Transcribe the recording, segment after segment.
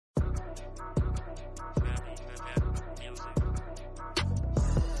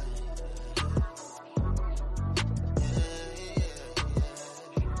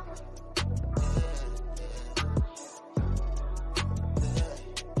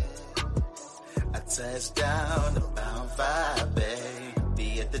Touchdown about 5, babe.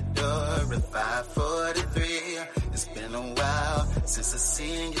 Be at the door at 5:43. It's been a while since I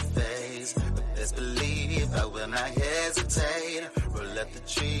seen your face, but best believe I will not hesitate. Roll up the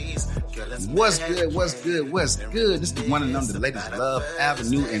trees, girl, let's What's good? This is the one and only Ladies Love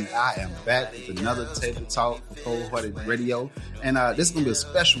Avenue, and I am back with another Table Talk for Cold Hearted Radio. And this is gonna be a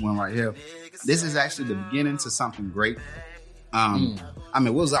special one right here. This is actually the beginning to something great. I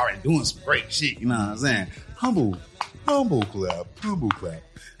mean, we was already doing some great shit, you know what I'm saying? Humble clap.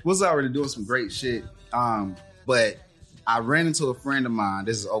 Was already doing some great shit. But I ran into a friend of mine.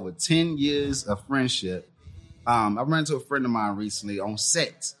 This is over 10 years of friendship. I ran into a friend of mine recently on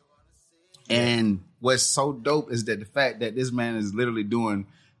set. And what's so dope is that the fact that this man is literally doing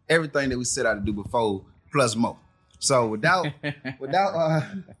everything that we set out to do before, plus more. So without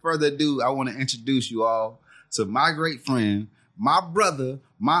further ado, I want to introduce you all to my great friend, my brother,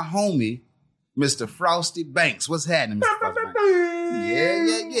 my homie, Mr. Frosty Banks. What's happening, Mr. Frosty Banks?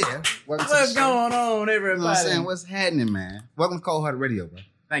 Yeah. What's going on, everybody? You know what I'm saying? What's happening, man? Welcome to Cold Hearted Radio, bro.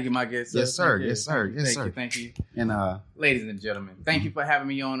 Thank you, my guest. Yes, sir. Thank you. And ladies and gentlemen, thank you for having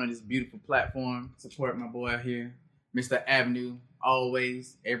me on this beautiful platform. Support my boy out here, Mr. Avenue,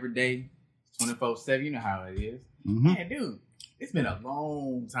 always, every day, 24/7. You know how it is. Mm-hmm. Man, dude, it's been a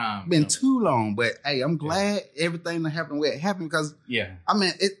long time. Been too long, but hey, I'm glad everything that happened because I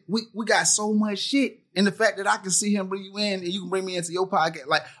mean, we got so much shit. And the fact that I can see him bring you in and you can bring me into your podcast.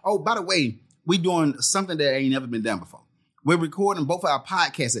 Like, oh, by the way, we doing something that ain't never been done before. We're recording both of our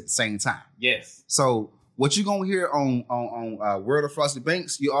podcasts at the same time. Yes. So what you're gonna hear on World of Frosty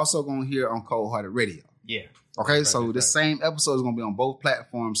Banks, you're also gonna hear on Cold Hearted Radio. Yeah. Okay, right, so the same episode is gonna be on both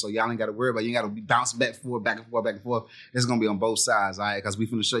platforms, so y'all ain't gotta worry about it. You ain't gotta be bouncing back and forth. It's gonna be on both sides, all right? Because we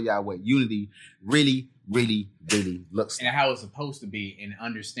finna show y'all what unity really looks like. And how it's supposed to be in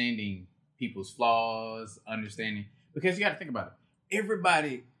understanding people's flaws, because you gotta think about it.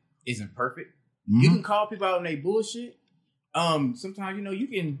 Everybody isn't perfect. Mm-hmm. You can call people out on their bullshit. Sometimes, you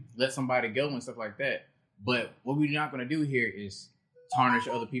can let somebody go and stuff like that. But what we're not gonna do here is tarnish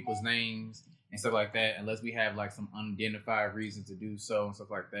other people's names and stuff like that, unless we have like some unidentified reason to do so and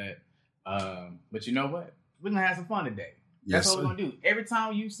stuff like that. But you know what? We're gonna have some fun today. That's what we're gonna do. Every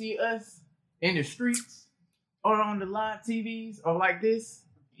time you see us in the streets or on the live TVs or like this,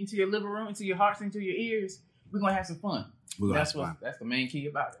 into your living room, into your hearts, into your ears, we're gonna have some fun. That's the main key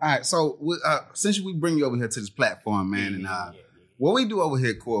about it. All right, so since we bring you over here to this platform, man, what we do over here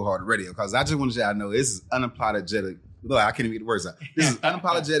at Cold Hearted Radio, because I just want y'all to know this is unapologetic. Look, I can't even get the words out. This is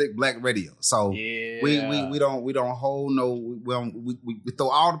unapologetic Black radio. So we don't hold no. We throw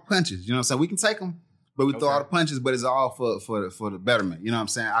all the punches. You know what I'm saying? We can take them, but we throw all the punches. But it's all for the betterment. You know what I'm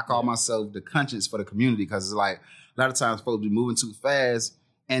saying? I call myself the conscience for the community because it's like a lot of times folks be moving too fast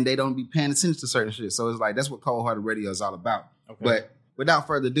and they don't be paying attention to certain shit. So it's like that's what Cold Hearted Radio is all about. Okay. But without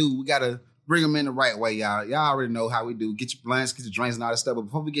further ado, we gotta bring them in the right way, y'all. Y'all already know how we do. Get your blunts, get your drinks, and all that stuff. But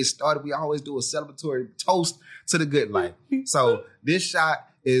before we get started, we always do a celebratory toast to the good life. So this shot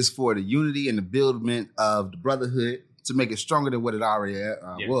is for the unity and the buildment of the brotherhood to make it stronger than what it already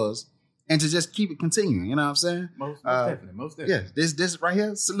was, and to just keep it continuing. You know what I'm saying? Most definitely. Yeah, this right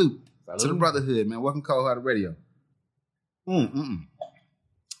here, salute to the brotherhood, man. Welcome to Cold Hearted Radio.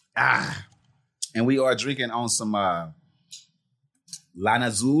 And we are drinking on some Lana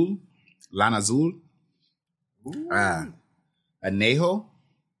Azul, Anejo,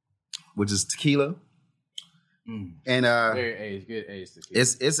 which is tequila, and very aged, good aged tequila.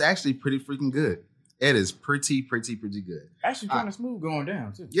 It's actually pretty freaking good. It is pretty good. Actually, kind of smooth going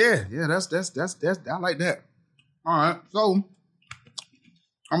down too. Yeah. That's I like that. All right, so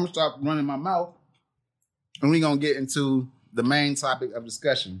I'm gonna stop running my mouth, and we're gonna get into the main topic of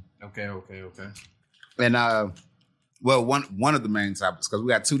discussion. Okay. And well, one of the main topics, because we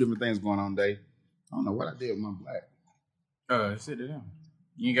got two different things going on today. I don't know what I did with my black. Sit it down.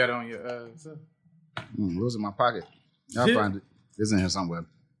 You ain't got it on your stuff? It was in my pocket. I'll find it. It's in here somewhere.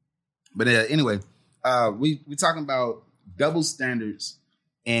 But anyway, we talking about double standards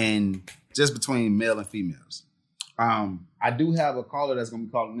and just between male and females. I do have a caller that's going to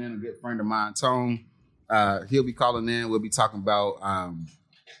be calling in, a good friend of mine, Tone. He'll be calling in. We'll be talking about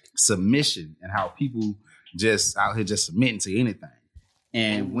submission and how people just out here just submitting to anything.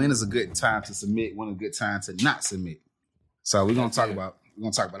 And when is a good time to submit, when is a good time to not submit. So we're gonna talk about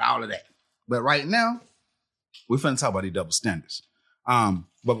all of that. But right now, we're finna talk about these double standards. But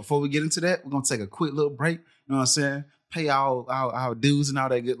before we get into that, we're gonna take a quick little break. You know what I'm saying? Pay our dues and all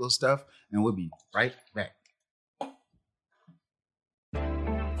that good little stuff, and we'll be right back.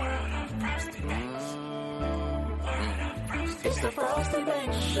 It's the Frosty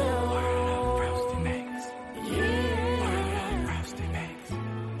Banks Show.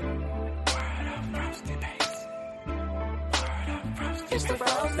 It's the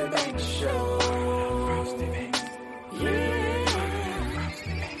Frosty Banks Show. Yeah.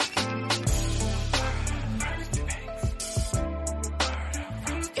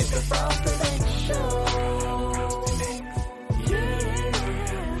 It's the Frosty Banks Show.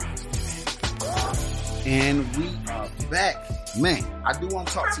 And we are back. Man, I do want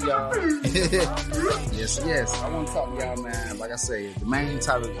to talk to y'all. Yes. I want to talk to y'all, man. Like I say, the main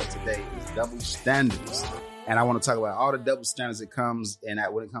topic of today is double standards. And I want to talk about all the double standards that comes and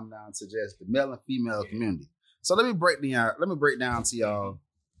that when it comes down to just the male and female community. So let me break down to y'all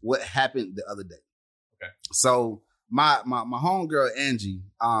what happened the other day. Okay. So my homegirl Angie,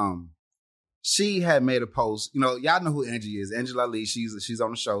 she had made a post. You know, y'all know who Angie is. Angela Lee. She's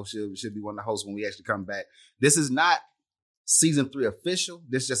on the show. She'll be one of the hosts when we actually come back. This is not season 3 official.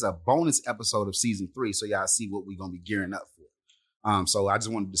 This is just a bonus episode of season 3, so y'all see what we're gonna be gearing up for. So I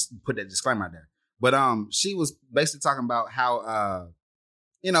just wanted to put that disclaimer out there. But she was basically talking about how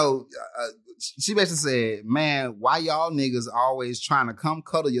she basically said, "Man, why y'all niggas always trying to come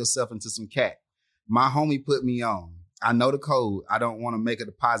cuddle yourself into some cat? My homie put me on. I know the code. I don't want to make a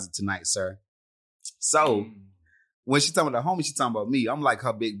deposit tonight, sir." So when she talking about the homie, she talking about me. I'm like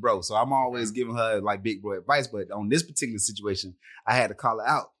her big bro. So I'm always giving her like big bro advice. But on this particular situation, I had to call her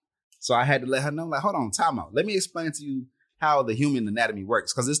out. So I had to let her know, like, hold on, time out. Let me explain to you how the human anatomy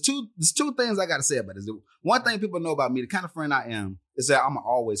works. Because there's two things I got to say about this. One thing people know about me, the kind of friend I am, is that I'm going to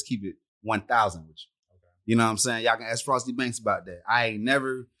always keep it 1,000 with you. Okay. You know what I'm saying? Y'all can ask Frosty Banks about that. I ain't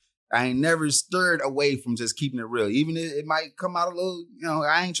never stirred away from just keeping it real. Even if it might come out a little,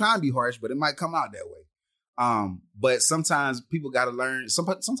 I ain't trying to be harsh, but it might come out that way. But sometimes people got to learn.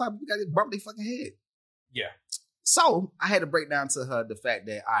 Sometimes people got to bump their fucking head. Yeah. So I had to break down to her the fact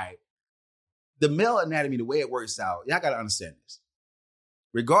that, all right, the male anatomy, the way it works out, y'all got to understand this.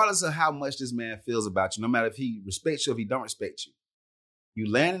 Regardless of how much this man feels about you, no matter if he respects you or if he don't respect you,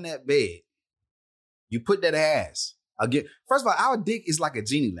 you land in that bed, you put that ass again. First of all, our dick is like a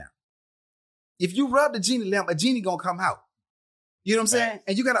genie lamp. If you rub the genie lamp, a genie gonna come out. You know what I'm saying?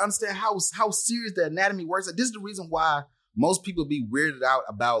 And you got to understand how serious the anatomy works. This is the reason why most people be weirded out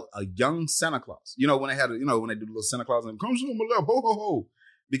about a young Santa Claus. You know, when they had, when they do the little Santa Claus and comes on my lap, ho, ho, ho.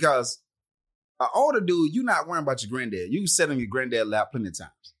 Because an older dude, you're not worrying about your granddad. You can sit on your granddad lap plenty of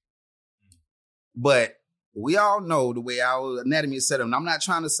times. But we all know the way our anatomy is set up. And I'm not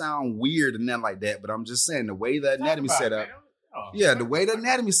trying to sound weird and nothing like that, but I'm just saying the way the anatomy is set up. The way the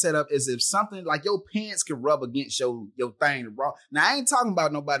anatomy set up is if something like your pants can rub against your thing raw. Now I ain't talking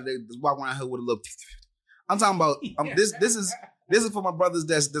about nobody that walk around here with a little. I'm talking about this is for my brothers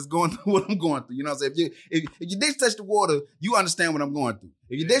that's going through what I'm going through. You know what I'm saying? If your dick touch the water, you understand what I'm going through.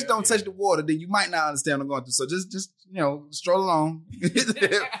 If your dick don't touch the water, then you might not understand what I'm going through. So just stroll along.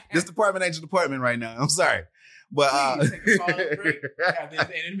 This department ain't your department right now. I'm sorry, but take a small break after this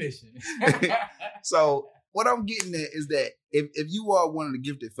intermission. So what I'm getting at is that if you are one of the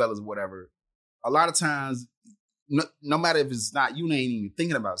gifted fellas or whatever, a lot of times, no matter if it's not, you ain't even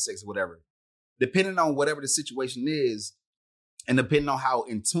thinking about sex or whatever, depending on whatever the situation is, and depending on how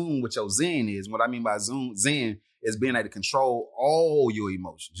in tune with your zen is, what I mean by zen is being able to control all your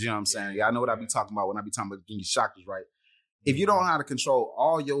emotions. You know what I'm saying? Yeah, I know what I be talking about when I be talking about getting your chakras right. If you don't know how to control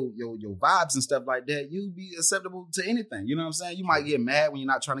all your vibes and stuff like that, you be acceptable to anything. You know what I'm saying? You might get mad when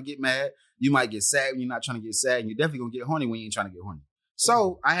you're not trying to get mad. You might get sad when you're not trying to get sad. And you're definitely going to get horny when you ain't trying to get horny.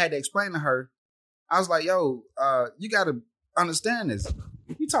 So I had to explain to her. I was like, yo, you got to understand this.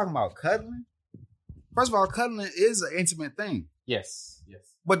 You talking about cuddling? First of all, cuddling is an intimate thing. Yes.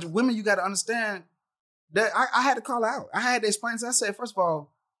 But the women, you got to understand that I had to call her out. I had to explain to her. I said, first of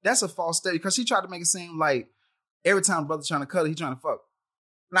all, that's a false state because she tried to make it seem like every time brother's trying to cuddle, he's trying to fuck.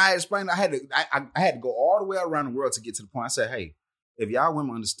 And I explained, I had to go all the way around the world to get to the point. I said, hey, if y'all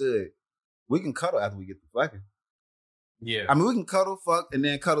women understood, we can cuddle after we get the fucking. Yeah. I mean, we can cuddle, fuck, and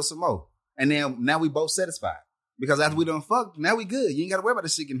then cuddle some more. And then now we both satisfied. Because after we done fuck, now we good. You ain't got to worry about the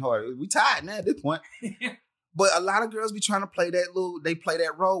shit getting hard. We tired now at this point. But a lot of girls be trying to play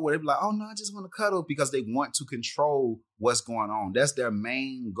that role where they be like, oh no, I just want to cuddle because they want to control what's going on. That's their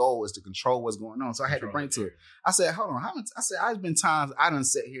main goal is to control what's going on. So I had to bring it to it. I said, hold on. I've been times I done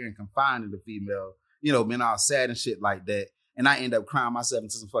sit here and confined to the female, been all sad and shit like that. And I end up crying myself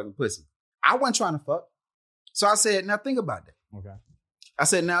into some fucking pussy. I wasn't trying to fuck. So I said, now think about that. Okay. I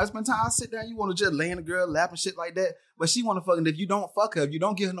said, now it's been time I sit down. You want to just lay in a girl lap and shit like that. But she want to fuck. And if you don't fuck her, if you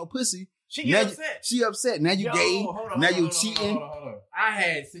don't give her no pussy, she get upset. She upset. Now you gay. Now you cheating. Hold on. I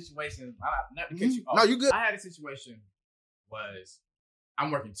had situations. Not to cut you off. No, you good. I had a situation was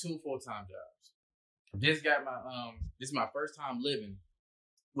I'm working 2 full-time jobs. Just got my this is my first time living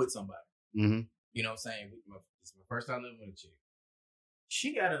with somebody. Mm-hmm. You know what I'm saying? It's my first time living with a chick.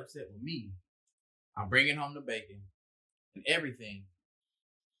 She got upset with me. I'm bringing home the bacon and everything.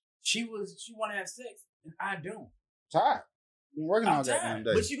 She want to have sex, and I don't. Tired. Been working all that tired,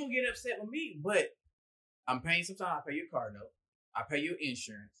 day. but you gonna get upset with me. But I'm paying. Sometimes I pay your car note. I pay your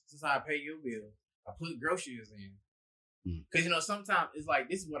insurance. Sometimes I pay your bill. I put groceries in. Because sometimes it's like,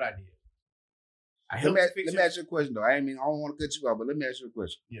 this is what I did. Let me ask you a question though. I don't want to cut you off, but let me ask you a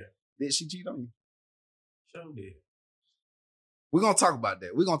question. Yeah. Did she cheat on you? Sure did. We're gonna talk about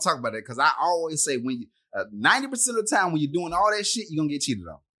that. Because I always say 90% of the time when you're doing all that shit, you're gonna get cheated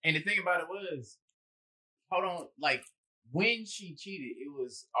on. And the thing about it was, hold on, like when she cheated, it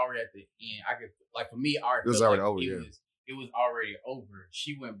was already at the end. For me, it was already over. It was already over.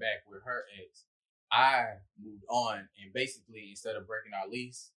 She went back with her ex. I moved on, and basically, instead of breaking our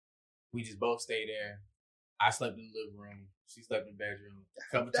lease, we just both stayed there. I slept in the living room. She slept in the bedroom. A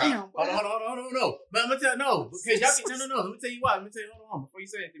couple times. Hold on, no. But I'm gonna tell because y'all can, no. Let me tell you why. Hold on, before you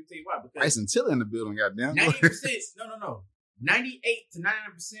say it, let me tell you why. Because Bryson Tiller in the building, goddamn. 90%. No. 98 to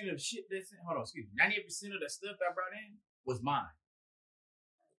 99% of shit that's in. Hold on, excuse me. 98% of that stuff that I brought in was mine.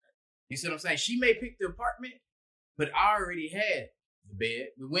 You see what I'm saying? She may pick the apartment, but I already had the bed.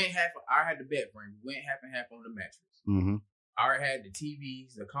 I had the bed frame. We went half and half on the mattress. Mm-hmm. I already had the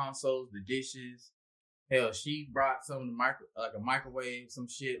TVs, the consoles, the dishes. Hell, she brought some of the a microwave, some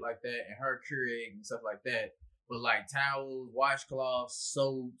shit like that, and her Keurig and stuff like that. But like towels, washcloths,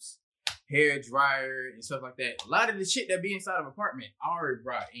 soaps, hair dryer, and stuff like that. A lot of the shit that be inside of an apartment, I already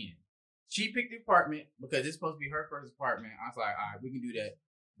brought in. She picked the apartment because it's supposed to be her first apartment. I was like, all right, we can do that.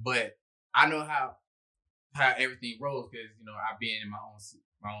 But I know how everything rolls because I've been in my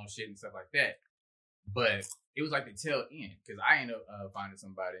own shit and stuff like that. But it was like the tail end because I ended up finding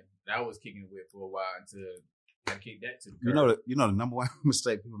somebody that I was kicking it with for a while until I kicked that to the curb. You know the number one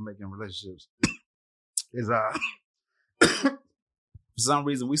mistake people make in relationships is for some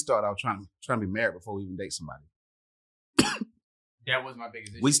reason we start out trying to be married before we even date somebody. That was my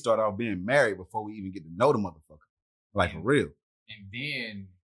biggest issue. We start out being married before we even get to know the motherfucker, like for real. And then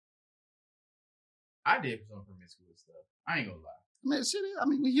I did some promiscuous stuff. I ain't gonna lie. Man, shit.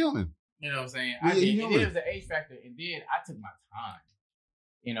 We human. You know what I'm saying? I did. And it was the age factor. And then I took my time.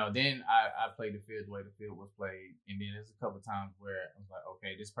 Then I played the field the way the field was played. And then there's a couple of times where I was like,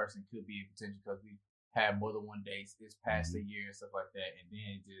 okay, this person could be a potential because we had more than one date. It's past a year and stuff like that. And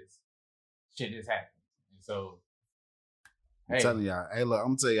then shit just happens. And so, I'm telling y'all, hey, look,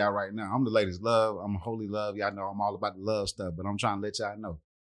 I'm gonna tell y'all right now, I'm the latest love. I'm a holy love. Y'all know I'm all about the love stuff, but I'm trying to let y'all know.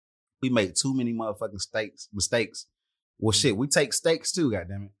 We make too many motherfucking mistakes. Well, shit, we take stakes too,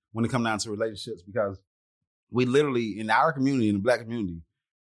 goddammit, when it comes down to relationships because we literally, in our community, in the black community,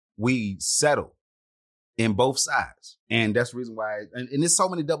 we settle in both sides. And that's the reason why, and there's so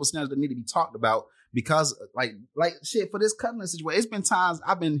many double standards that need to be talked about because like shit, for this cuddling situation, it's been times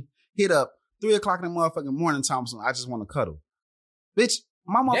I've been hit up 3 o'clock in the motherfucking morning, Thompson, I just want to cuddle. Bitch,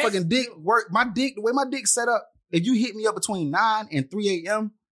 my motherfucking dick work, the way my dick's set up, if you hit me up between 9 and 3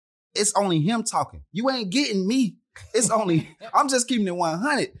 a.m., it's only him talking. You ain't getting me. It's only, I'm just keeping it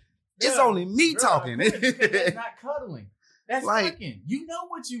 100. It's only me talking. That's not cuddling. That's like, fucking. You know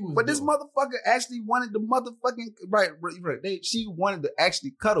what you was But doing. this motherfucker actually wanted the motherfucking, right. She wanted to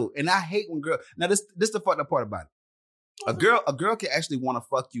actually cuddle. And I hate when girls, now this the fucked up part about it. A girl can actually want to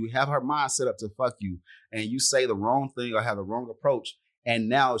fuck you, have her mind set up to fuck you, and you say the wrong thing or have the wrong approach, and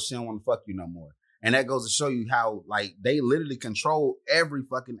now she don't want to fuck you no more. And that goes to show you how, like, they literally control every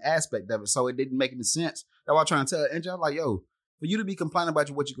fucking aspect of it. So it didn't make any sense. That's why I'm trying to tell Angel, like, yo, for you to be complaining about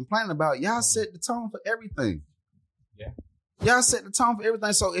what you're complaining about, y'all set the tone for everything. Yeah. Y'all set the tone for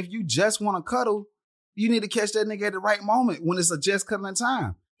everything. So if you just want to cuddle, you need to catch that nigga at the right moment when it's a just cuddling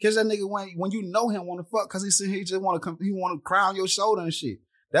time. Catch that nigga when you know him want to fuck because he just want to come, he want to cry on your shoulder and shit.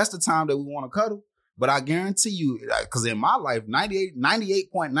 That's the time that we want to cuddle. But I guarantee you, because in my life,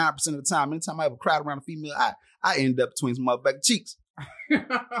 98.9% of the time, anytime I ever cried around a female, I end up between some motherfucking cheeks.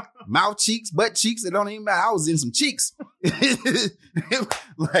 Mouth cheeks, butt cheeks, it don't even matter. I was in some cheeks.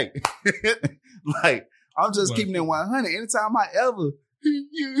 like, I'm just keeping it 100. Anytime I ever,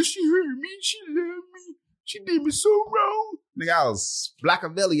 yeah, she hurt me, she loved me, she did me so wrong. Nigga, I was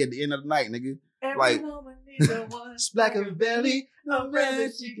Blackavelli at the end of the night, nigga. Every like, Blackavelli, I'm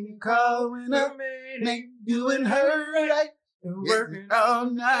ready, she can call when I'm make you and her right. Working all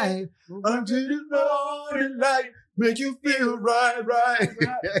night until the morning light. Make you feel right. Boy.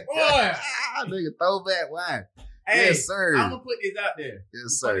 Nigga, throw back wine. Hey, yes, sir. I'm gonna put this out there.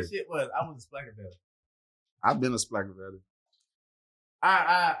 Yes, sir. The shit was, I was a Blackavelli. I've been a Blackavelli.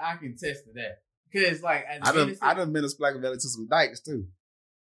 I can test to that. Cause like, I done been a Blackavelli to some dykes too.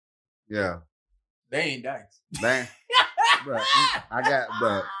 Yeah. They ain't dykes. Man. bro.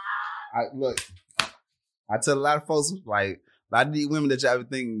 Look. I tell a lot of folks, like, a lot of these women that y'all be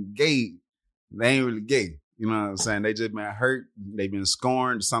thinking gay, they ain't really gay. You know what I'm saying? They just been hurt. They been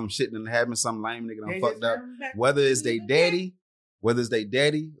scorned. Some shit done happened. Some lame nigga done fucked up. Whether it's their daddy, whether it's the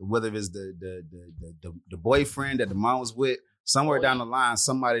boyfriend that the mom was with, somewhere down the line,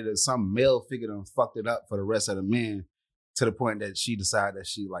 some male figure done fucked it up for the rest of the men to the point that she decided that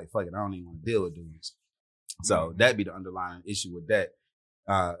she like, fuck it, I don't even want to deal with dudes. So that'd be the underlying issue with that.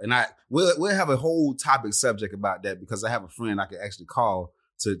 And we'll have a whole topic subject about that because I have a friend I could actually call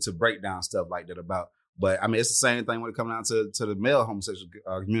to break down stuff like that about. But I mean, it's the same thing when it comes down to the male homosexual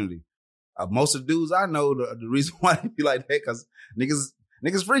community. Most of the dudes I know, the reason why they be like that because niggas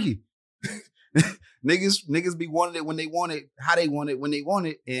freaky. niggas be wanting it when they want it, how they want it, when they want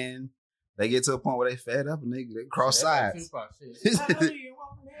it, and they get to a point where they fed up and they cross sides.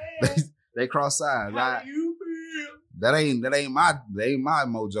 They cross sides. That ain't my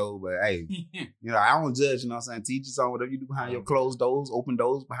mojo, but hey, you know, I don't judge, you know what I'm saying? Teach us on whatever you do behind your closed doors, open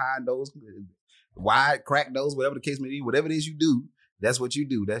doors, behind doors, wide, crack doors, whatever the case may be, whatever it is you do, that's what you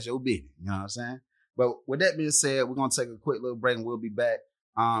do. That's your business. You know what I'm saying? But with that being said, we're gonna take a quick little break and we'll be back.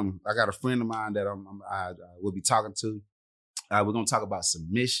 I got a friend of mine that I will be talking to. We're gonna talk about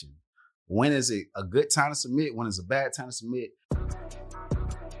submission. When is it a good time to submit? When is a bad time to submit?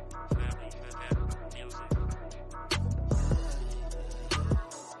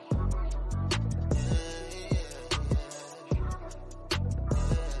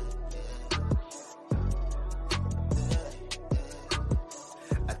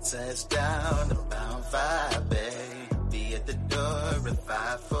 Touchdown around 5, babe. Be at the door at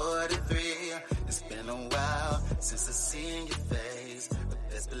 5:43. It's been a while since I seen your face, but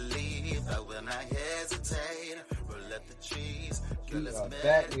best believe I will not hesitate. Roll up the trees. We are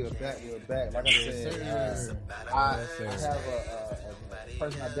back. Like I said, I have a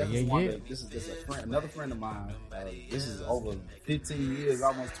person I definitely wanted. This is a friend, another friend of mine. This is over 15 years,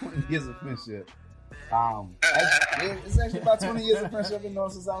 almost 20 years of friendship. It's actually about 20 years of friendship. I've been known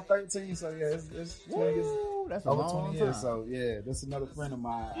since I was 13, so yeah, it's 20 years. That's over a 20 years. time. So yeah, that's another friend of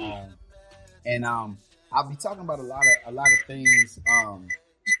mine. And I'll be talking about a lot of things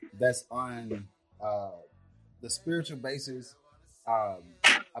that's on the spiritual basis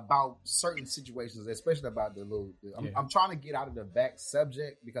about certain situations, especially about the little. I'm trying to get out of the back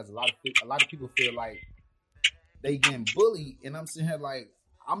subject because a lot of people feel like they getting bullied, and I'm sitting here like,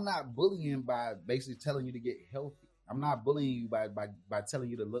 I'm not bullying by basically telling you to get healthy. I'm not bullying you by telling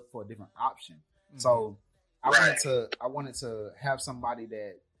you to look for a different option. Mm-hmm. So I wanted to have somebody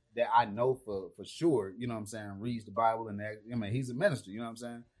that I know for sure, you know what I'm saying, reads the Bible and that, I mean, he's a minister, you know what I'm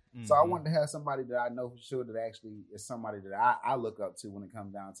saying? Mm-hmm. So I wanted to have somebody that I know for sure that actually is somebody that I look up to when it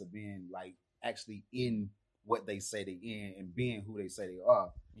comes down to being like actually in what they say they in and being who they say they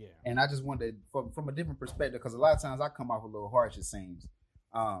are. Yeah. And I just wanted from a different perspective, because a lot of times I come off a little harsh, it seems.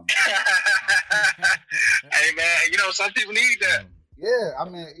 Hey man, you know, some people need that. Yeah, I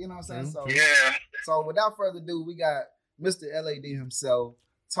mean, you know what I'm saying? So yeah. So without further ado, we got Mr. LAD himself,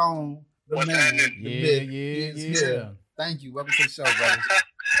 Tone, the What's man, happening? the myth. Yeah. Thank you. Welcome to the show, brother.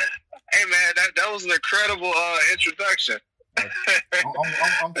 Hey man, that was an incredible introduction.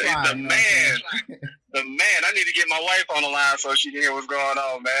 I'm trying. The man. The man. I need to get my wife on the line so she can hear what's going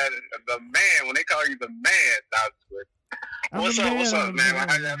on, man. The man, when they call you the man, that's good. What's up, man?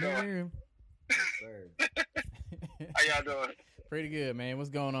 How y'all doing? How y'all doing? Pretty good, man. What's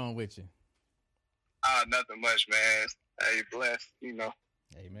going on with you? Nothing much, man. Hey, blessed, you know.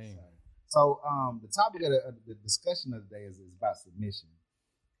 Amen. So, the topic of the discussion of the day is about submission,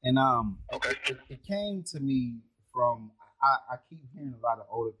 and okay. It came to me from I keep hearing a lot of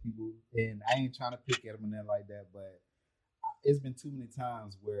older people, and I ain't trying to pick at them and nothing like that, but it's been too many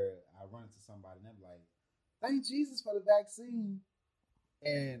times where I run into somebody and they're like, thank Jesus for the vaccine.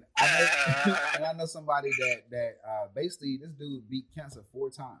 And I know somebody that basically this dude beat cancer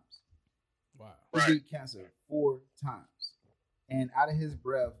 4 times. Wow. He beat cancer 4 times. And out of his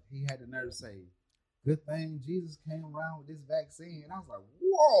breath, he had the nerve to say, good thing Jesus came around with this vaccine. And I was like,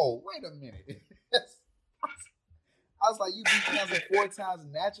 whoa, wait a minute. I was like, you beat cancer 4 times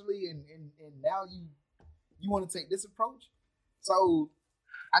naturally, and now you want to take this approach? So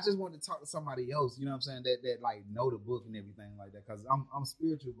I just wanted to talk to somebody else, you know what I'm saying, that like know the book and everything like that, because I'm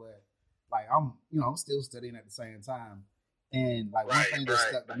spiritual, but like I'm still studying at the same time. And like one thing that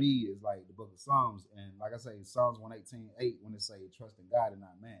stuck to me is like the book of Psalms, and like I say, Psalms 118:8, when it say trust in God and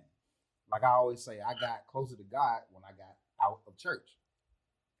not man. Like I always say, I got closer to God when I got out of church.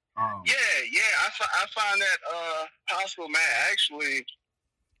 I find that possible, man. Actually,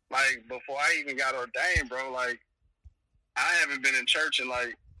 like before I even got ordained, bro, like I haven't been in church in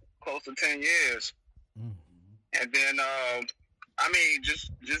like close to 10 years. And then,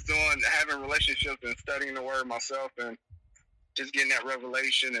 just having relationships and studying the word myself and just getting that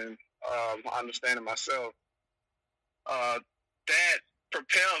revelation and understanding myself, that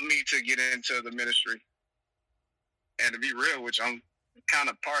propelled me to get into the ministry. And to be real, which I'm kind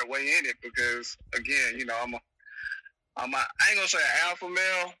of part way in it because, again, you know, I ain't gonna say an alpha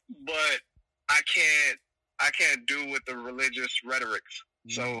male, but I can't do with the religious rhetorics.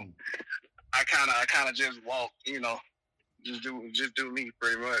 So I kind of just walk, you know, just do me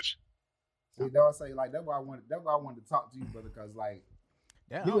pretty much. See, that's why I say, like, that's why I wanted to talk to you, brother, because like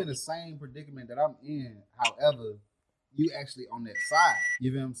you in the same predicament that I'm in. However, you actually on that side.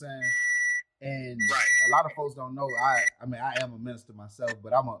 You know what I'm saying? And a lot of folks don't know. I mean, I am a minister myself,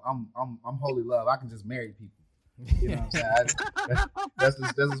 but I'm holy love. I can just marry people. You know what I'm saying? That's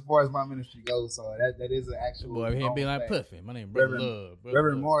as far as my ministry goes. So that is an actual. Boy, he be like Puffy. My name is Brother Love.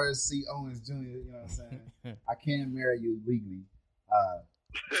 Reverend Morris C. Owens Jr. You know what I'm saying? I can marry you legally.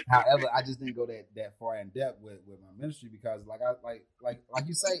 However, I just didn't go that far in depth with my ministry because, like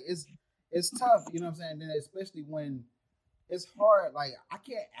you say, it's tough. You know what I'm saying? Then especially when it's hard. Like I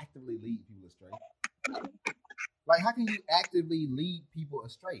can't actively lead people astray. Like how can you actively lead people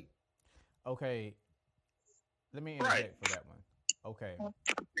astray? Okay. Let me interject for that one. Okay.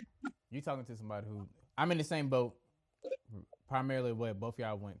 You talking to somebody who I'm in the same boat, primarily what both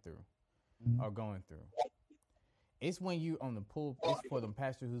y'all went through or going through. It's when you on the pulpit, it's for the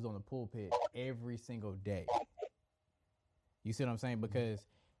pastor who's on the pulpit every single day. You see what I'm saying? Because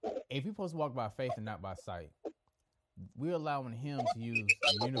if you're supposed to walk by faith and not by sight, we're allowing him to use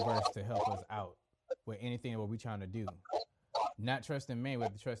the universe to help us out with anything that we're trying to do. Not trusting man, we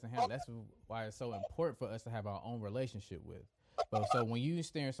have to trust in him. That's why it's so important for us to have our own relationship with. But so when you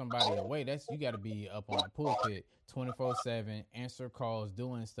steering somebody away, you got to be up on the pulpit 24/7, answer calls,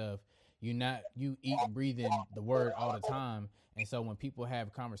 doing stuff. You eat and breathing the word all the time. And so when people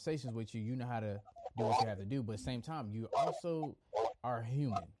have conversations with you, you know how to do what you have to do. But at the same time, you also are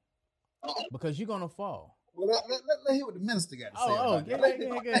human because you're going to fall. Well, let hear what the minister got to say.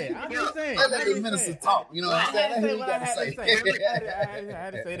 Good. I'm just saying. Let the minister talk. You know what I'm saying? Let I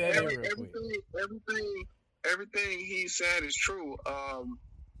had to say that real quick. Everything he said is true.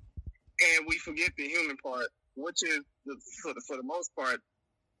 And we forget the human part, which is for the most part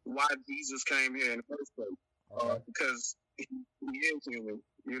why Jesus came here in the first place. Because he is human,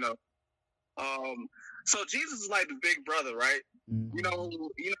 you know. So Jesus is like the big brother, right? Mm-hmm. You know,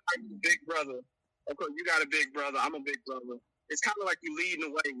 like the big brother. Of course, you got a big brother. I'm a big brother. It's kind of like you leading the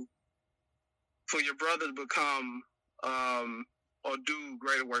way for your brother to become or do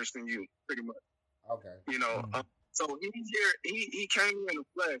greater works than you, pretty much. Okay. You know, so he's here. He came here in the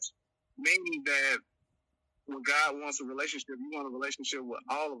flesh, meaning that when God wants a relationship, you want a relationship with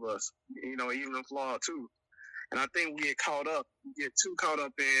all of us. You know, even the flawed too. And I think we get too caught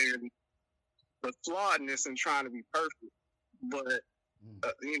up in the flawedness and trying to be perfect. But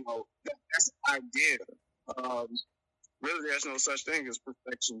you know, that's the idea. Really, there's no such thing as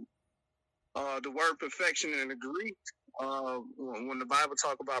perfection. The word perfection in the Greek, when the Bible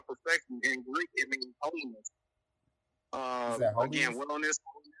talk about perfection in Greek, it means holiness. Again, wellness,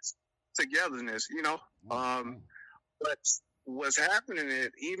 holiness, togetherness. You know, but what's happening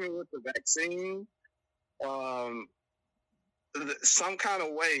is even with the vaccine, some kind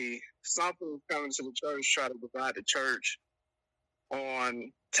of way, something coming to the church try to divide the church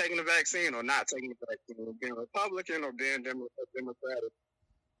on taking the vaccine or not taking the vaccine, or being Republican or being Democratic.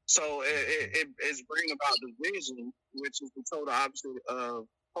 So it's bringing about division, which is the total opposite of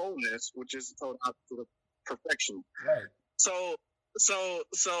wholeness, which is the total opposite of perfection. Right. So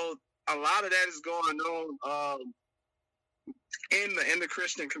a lot of that is going on in the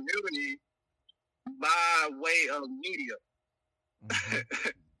Christian community by way of media.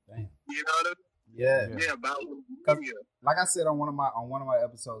 Damn. You know what I mean? Yeah, about media. Like I said on one of my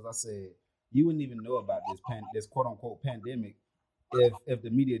episodes, I said you wouldn't even know about this quote unquote pandemic if the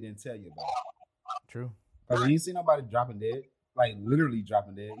media didn't tell you about it. True. Because you ain't see nobody dropping dead, like literally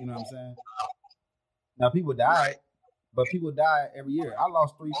dropping dead. You know what I'm saying? Now people died, but people die every year. I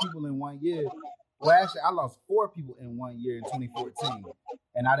lost 3 people in 1 year. Well, actually, I lost 4 people in 1 year in 2014,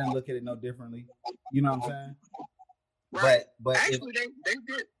 and I didn't look at it no differently. You know what I'm saying? Right. But actually,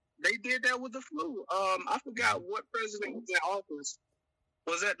 they did that with the flu. I forgot what president was in office.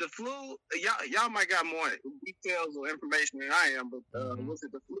 Was that the flu? Y'all might got more details or information than I am, but was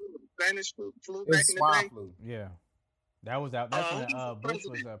it the flu, the Spanish flu back in the day? Flu. Yeah, that was out. That's when Bush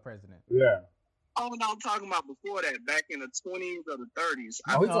was president. Yeah. Oh no, I'm talking about before that, back in the 20s or the 30s.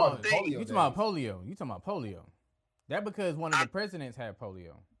 You talking about polio? You talking about polio? That because one of the presidents had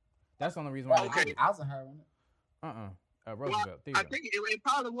polio. That's the only reason why. Okay, Eisenhower. Roosevelt. I think it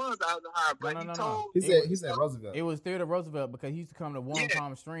probably was Eisenhower, but no. He said Roosevelt. It was Theodore Roosevelt because he used to come to Warm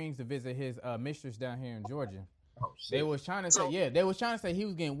Palm Springs to visit his mistress down here in Georgia. Oh, shit. They was trying to say, they was trying to say he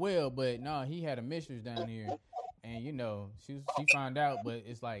was getting well, but no, he had a mistress down here, and she found out. But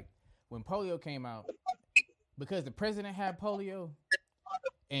it's like when polio came out, because the president had polio,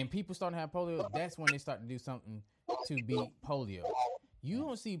 and people started to have polio. That's when they start to do something to beat polio. You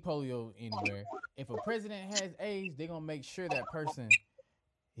don't see polio anywhere. If a president has AIDS, they're gonna make sure that person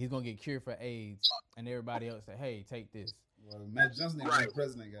he's gonna get cured for AIDS, and everybody else say, "Hey, take this." Well, Matt Johnson ain't the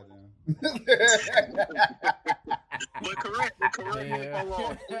president, goddamn. But correct me if I'm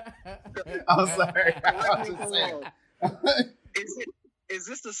wrong. I'm sorry. I was just saying. Is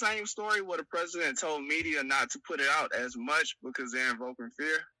this the same story where the president told media not to put it out as much because they're invoking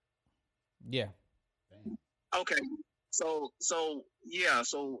fear? Yeah. Okay. So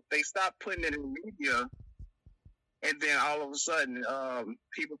they stopped putting it in media, and then all of a sudden,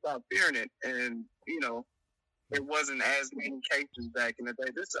 people stopped fearing it, and it wasn't as many cases back in the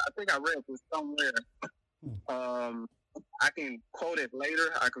day. I think I read this somewhere. I can quote it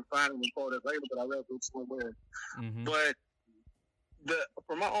later. I can find it and quote it later, but I read this somewhere. Mm-hmm. But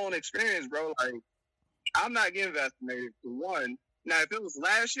from my own experience, bro, like I'm not getting vaccinated for one. Now, if it was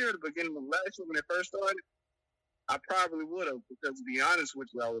last year, the beginning of last year when it first started, I probably would have, because to be honest with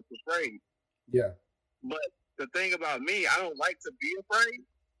you, I was afraid. Yeah. But the thing about me, I don't like to be afraid.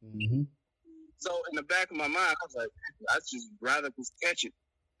 Mm-hmm. So in the back of my mind, I was like, I'd just rather just catch it.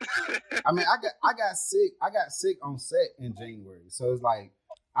 I mean, I got sick. I got sick on set in January. So it's like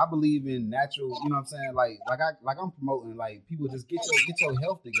I believe in natural. You know what I'm saying? Like I'm promoting. Like people just get your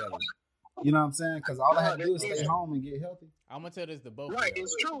health together. You know what I'm saying? Because all I have to do is stay home and get healthy. I'm gonna tell this to both. Right,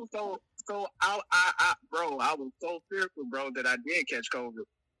 it's true. So I was so fearful, bro, that I did catch COVID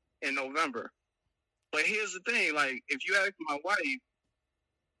in November. But here's the thing: like, if you ask my wife,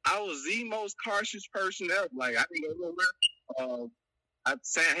 I was the most cautious person ever. Like, I didn't go nowhere. I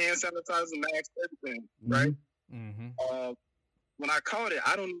hand sanitizer, mask, everything. Right. Mm-hmm. When I caught it,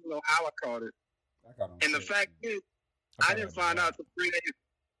 I don't even know how I caught it. And the fact is, I didn't find out till 3 days.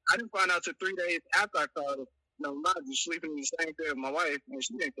 I didn't find out till 3 days after I caught it. I'm just sleeping in the same bed with my wife, and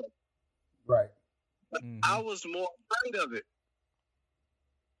she didn't catch it. Right. But I was more afraid of it.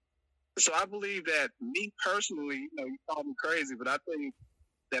 So I believe that me personally, you call me crazy, but I think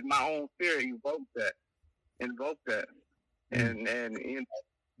that my own fear invoked that. And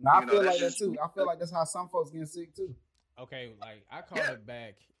now, I feel like that too. I feel like that's how some folks get sick too. Okay, like I caught it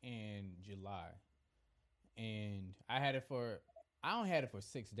back in July, and I only had it for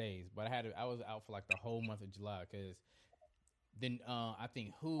 6 days, but I was out for like the whole month of July because then I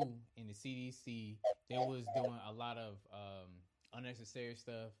think WHO and the CDC, they was doing a lot of unnecessary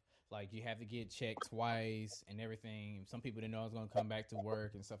stuff. Like you have to get checked twice and everything. Some people didn't know I was going to come back to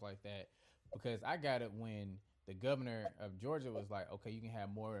work and stuff like that. Because I got it when the governor of Georgia was like, okay, you can have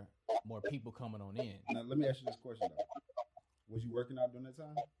more people coming on in. Now, let me ask you this question, though. Was you working out during that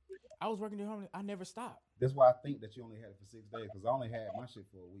time? I was working at home. I never stopped. That's why I think that you only had it for 6 days, because I only had my shit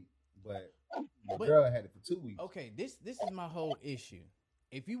for a week. But the girl had it for 2 weeks. Okay, this is my whole issue.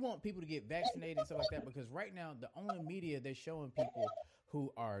 If you want people to get vaccinated and stuff like that, because right now the only media they're showing people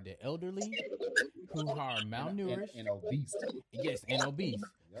who are the elderly, who are malnourished and obese. Yes, and obese.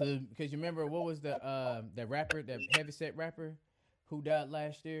 Because you remember what was the rapper, the heavyset rapper who died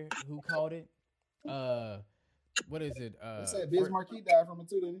last year? Who caught it? What is it? They said Biz Markie died from it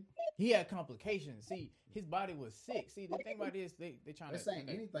too, didn't he? He had complications. See, his body was sick. See, the thing about this, they trying to saying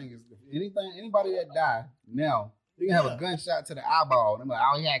anybody that died now. You can have a gunshot to the eyeball, and I'm like,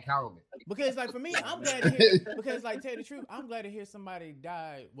 oh, he had COVID. Because, like, for me, I'm glad to hear, because, like, tell you the truth, I'm glad to hear somebody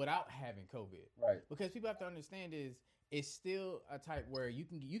die without having COVID. Right. Because people have to understand is, it's still a type where you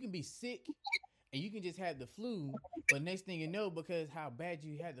can be sick, and you can just have the flu, but next thing you know, because how bad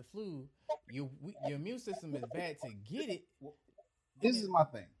you had the flu, your immune system is bad to get it. This is my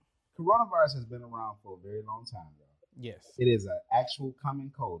thing. Coronavirus has been around for a very long time, though. Yes. It is an actual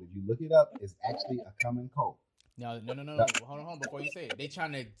common cold. If you look it up, it's actually a common cold. No. Hold on. Before you say it, they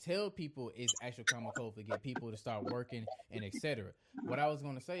trying to tell people it's actual common cold to get people to start working and etc. What I was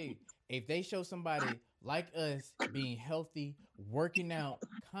going to say, if they show somebody like us being healthy, working out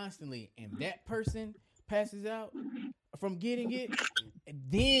constantly, and that person passes out from getting it,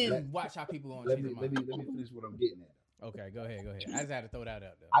 then watch how people going to change their mind. Let me finish what I'm getting at. Okay, go ahead. I just had to throw that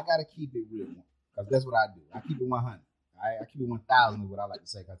out there. I got to keep it real, because that's what I do. I keep it 100. I keep it 1,000 is what I like to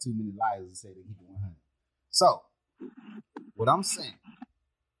say, because too many liars to say they keep it 100. So, what I'm saying,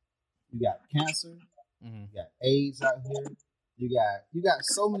 you got cancer, You got AIDS out here. You got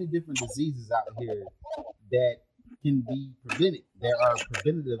so many different diseases out here that can be prevented. There are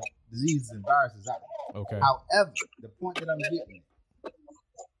preventative diseases and viruses out there. Okay. However, the point that I'm getting at,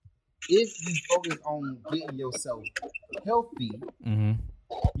 if you focus on getting yourself healthy,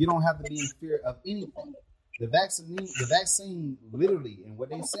 you don't have to be in fear of anything. The vaccine, literally, and what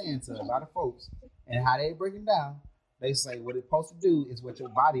they're saying to a lot of folks, and how they break it down, they say what it's supposed to do is what your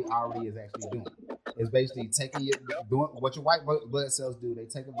body already is actually doing. It's basically doing what your white blood cells do. They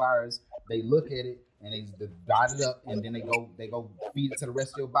take a virus, they look at it, and they dot it up, and then they go feed it to the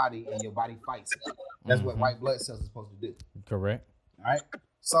rest of your body, and your body fights it. That's what white blood cells are supposed to do. Correct. All right.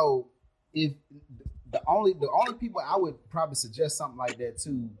 So if the only people I would probably suggest something like that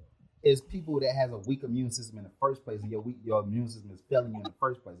to is people that has a weak immune system in the first place, and your immune system is failing you in the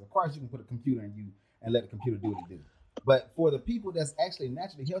first place. Of course, you can put a computer in you and let the computer do what it do. But for the people that's actually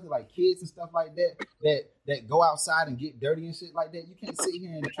naturally healthy, like kids and stuff like that go outside and get dirty and shit like that, you can't sit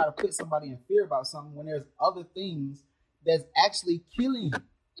here and try to put somebody in fear about something when there's other things that's actually killing you.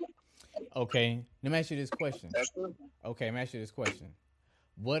 Okay, let me ask you this question.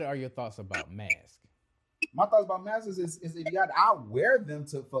 What are your thoughts about masks? My thoughts about masks is idiotic. I wear them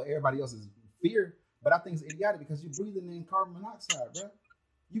for everybody else's fear, but I think it's idiotic because you're breathing in carbon monoxide, bro.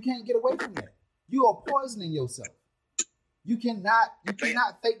 You can't get away from that. You are poisoning yourself. You cannot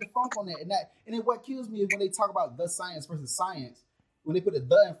fake the funk on that. And then what kills me is when they talk about the science versus science, when they put a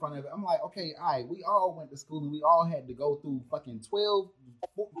the in front of it, I'm like, okay, all right, we all went to school and we all had to go through fucking 12,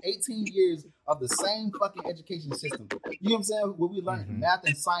 18 years of the same fucking education system. You know what I'm saying? Where we learned math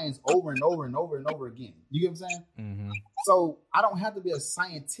and science over and over and over and over again. You get what I'm saying? Mm-hmm. So I don't have to be a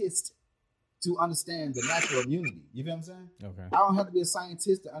scientist to understand the natural immunity. You feel what I'm saying? Okay. I don't have to be a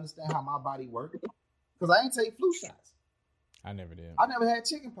scientist to understand how my body works because I ain't take flu shots. I never did. I never had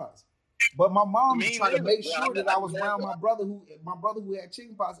chickenpox. But my mom was trying to make sure that I was around my brother who had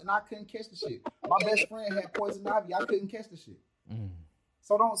chickenpox, and I couldn't catch the shit. My best friend had poison ivy. I couldn't catch the shit.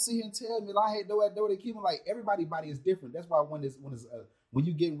 So don't sit here and tell me I had no idea they keep me like everybody's body is different. That's why when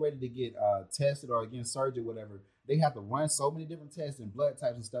you getting ready to get tested or again surgery or whatever, they have to run so many different tests and blood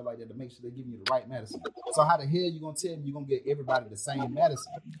types and stuff like that to make sure they're giving you the right medicine. So how the hell you gonna tell me you're gonna get everybody the same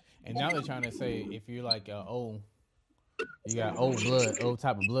medicine? And now they're trying to say if you're like you got old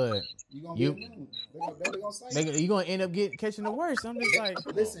type of blood. You're gonna end up catching the worst. I'm just like,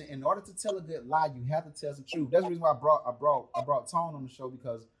 listen. In order to tell a good lie, you have to tell the truth. That's the reason why I brought Tone on the show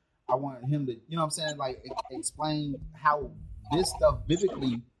because I want him to, you know what I'm saying, like explain how this stuff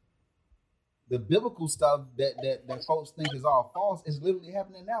biblically, the biblical stuff that folks think is all false is literally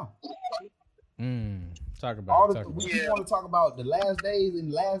happening now. Talk about it. We want to talk about the last days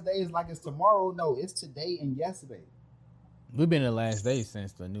and last days like it's tomorrow. No, it's today and yesterday. We've been in the last days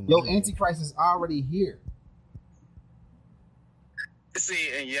since the new. Yo, Antichrist is already here. See,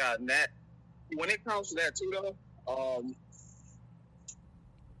 and that when it comes to that too, though,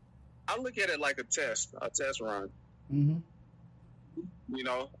 I look at it like a test run. Mm-hmm. You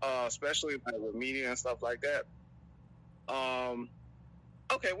know, especially like with media and stuff like that.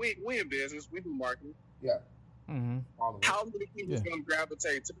 Okay, we in business, we do marketing. Yeah. Mm-hmm. How many people is going to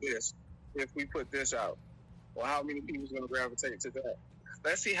gravitate to this if we put this out? Or how many people is going to gravitate to that?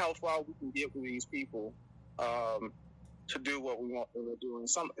 Let's see how far we can get with these people to do what we want them to do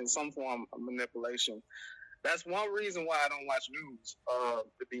in some form of manipulation. That's one reason why I don't watch news.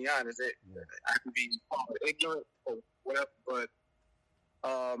 To be honest, I can be ignorant or whatever. But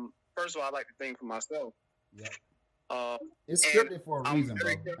first of all, I like to think for myself. Yeah. It's scripted for a reason,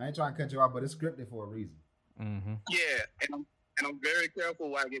 bro. I ain't trying to cut you off, but it's scripted for a reason. Mm-hmm. Yeah, and I'm very careful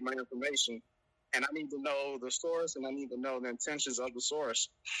where I get my information. And I need to know the source, and I need to know the intentions of the source.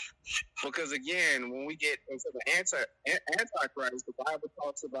 Because again, when we get into the Antichrist, the Bible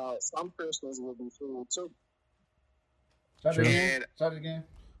talks about some Christians will be fooled too. Start it again.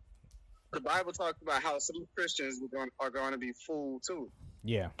 The Bible talks about how some Christians are going to be fooled too.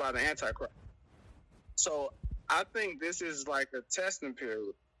 Yeah. By the Antichrist. So I think this is like a testing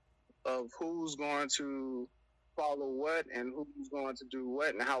period of who's going to follow what and who's going to do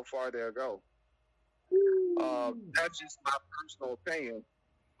what and how far they'll go. That's just my personal opinion.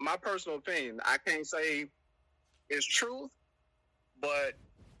 My personal opinion. I can't say it's truth, but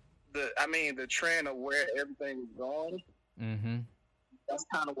the trend of where everything is going. Mm-hmm. That's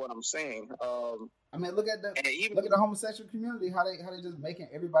kind of what I'm saying. I mean, look at the homosexual community. How they just making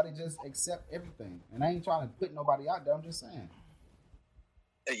everybody just accept everything. And I ain't trying to put nobody out there. I'm just saying.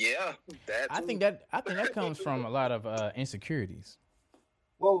 Yeah, I think that comes from a lot of insecurities.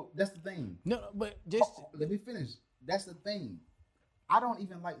 Well, that's the thing. No, but just let me finish. That's the thing. I don't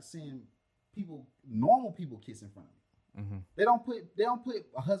even like seeing normal people kiss in front of me. Mm-hmm. They don't put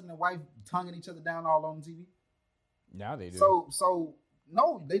a husband and wife tonguing each other down all on TV. Now they do. So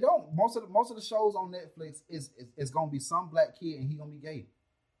no, they don't. Most of the shows on Netflix is gonna be some black kid and he gonna be gay,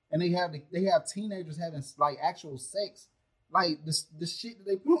 and they have teenagers having like actual sex, like the shit that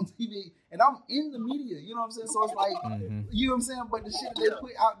they put on TV. And I'm in the media, you know what I'm saying? So it's like, you know what I'm saying? But the shit that they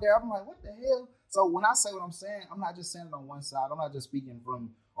put out there, I'm like, what the hell? So when I say what I'm saying, I'm not just saying it on one side. I'm not just speaking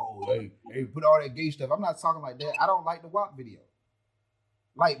from, they put all that gay stuff. I'm not talking like that. I don't like the WAP video.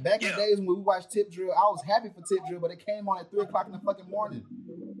 Like back in the days when we watched Tip Drill, I was happy for Tip Drill, but it came on at 3:00 in the fucking morning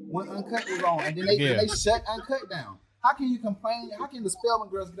when Uncut was on, and then they shut Uncut down. How can you complain? How can the Spelman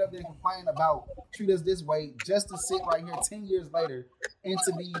girls get up there and complain about treat us this way just to sit right here 10 years later and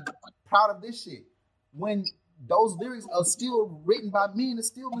to be proud of this shit when those lyrics are still written by men that's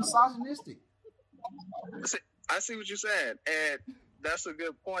still misogynistic? I see what you're saying, and that's a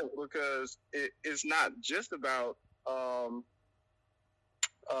good point because it's not just about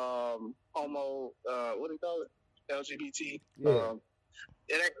homo, what do you call it? LGBT. Yeah.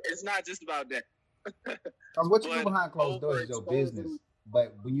 It's not just about that. Because what you do behind closed doors is your business,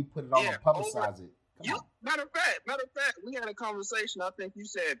 but when you put it on and publicize it, come on. Matter of fact, we had a conversation. I think you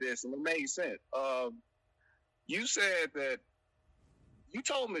said this, and it made sense. You said that you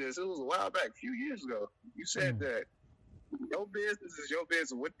told me this. It was a while back, a few years ago. You said that your business is your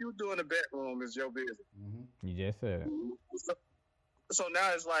business. What you do in the bedroom is your business. Mm-hmm. You just said it. So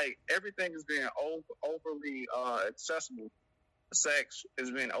now it's like everything is being overly accessible. Sex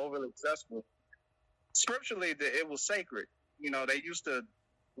is being overly accessible. Scripturally, it was sacred. You know, they used to,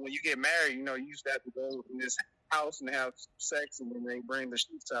 when you get married, you know, you used to have to go in this house and have sex, and then they bring the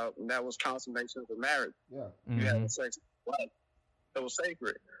sheets out, and that was consummation of the marriage. Yeah, you had sex. It was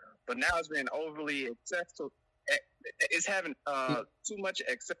sacred, but now it's being overly accessible. It's having too much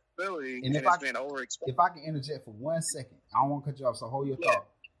accessibility, and it's been overexposed. If I can interject for 1 second, I don't want to cut you off, so hold your thought.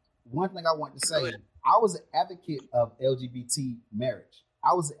 One thing I want to say, I was an advocate of LGBT marriage.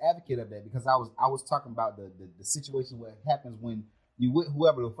 I was an advocate of that because I was talking about the situation where it happens when you with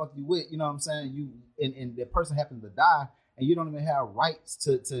whoever the fuck you with, you know what I'm saying? You and the person happens to die and you don't even have rights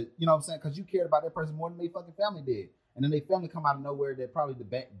to you know what I'm saying? Because you cared about that person more than their fucking family did. And then their family come out of nowhere that probably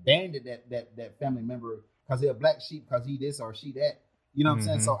banded that family member because they're a black sheep because he this or she that. You know what I'm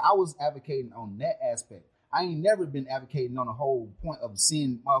saying? So I was advocating on that aspect. I ain't never been advocating on the whole point of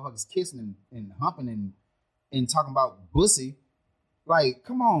seeing motherfuckers kissing and humping and talking about pussy. Like,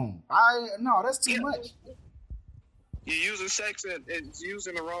 come on. No, that's too much. You're using sex and it's used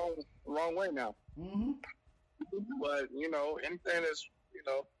in the wrong way now. Mm-hmm. But, you know,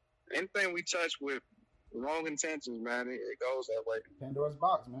 anything we touch with wrong intentions, man, it goes that way. Pandora's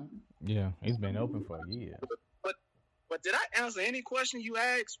box, man. Yeah, it's been open for a year. But did I answer any question you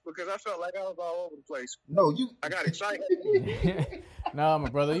asked? Because I felt like I was all over the place. No, I got excited. No, my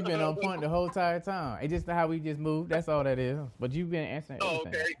brother, you've been on point the whole entire time. It's just how we just moved. That's all that is. But you've been answering everything.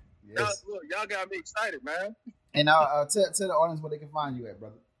 Okay. Yes. Y'all got me excited, man. And I'll tell the audience where they can find you at,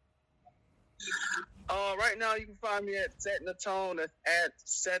 brother. Right now you can find me at Setting the Tone. That's at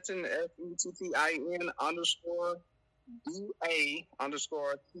Setting SETTIN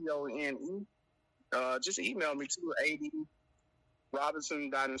 _DA_TONE. Just email me to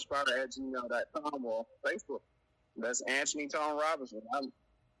adrobinson.inspire@gmail.com or Facebook. That's Anthony Tone Robinson.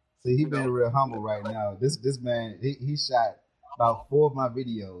 See, he being real humble right now. This man, he shot about 4 of my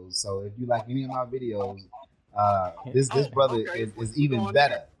videos. So if you like any of my videos, this brother is even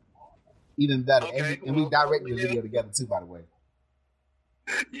better. Even better. Okay, and we directed the video together too, by the way.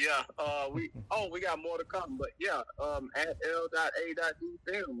 Yeah. We got more to come, but yeah, at L.A.D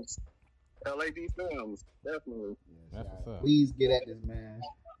Films. LAD Films, definitely. Yes, please get at this man.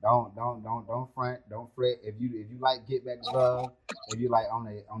 Don't front, don't fret. If you like Get Back to Love, if you like on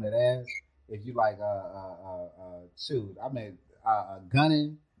that ass, if you like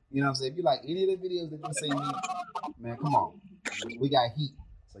gunning, you know what I'm saying? If you like any of the videos that you seen me, man, come on. We got heat.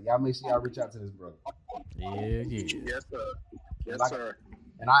 So y'all make sure y'all reach out to this brother. Yeah. Yes, sir. Yes, sir.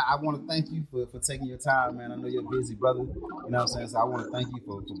 And I want to thank you for taking your time, man. I know you're busy, brother. You know what I'm saying? So I want to thank you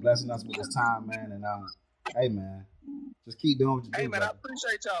for blessing us with this time, man. And hey, man, just keep doing what you do. Hey, man, brother. I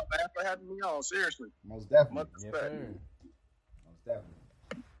appreciate y'all, man, for having me on. Seriously. Most definitely. Much respect. Yes, Most definitely.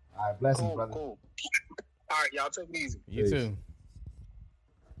 All right, blessings, brother. Cool. All right, y'all take it easy. You too.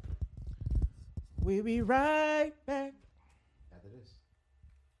 We'll be right back. After this.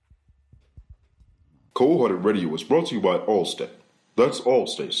 Cold Hearted Radio is brought to you by Allstate. That's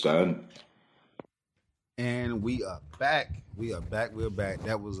Allstate, Stan. And we are back. We're back.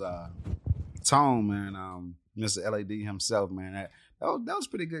 That was Tone, man. Mr. LAD himself, man. That was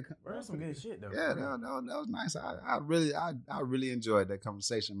pretty good. Bro, that's some good shit though. Yeah, that was nice. I really enjoyed that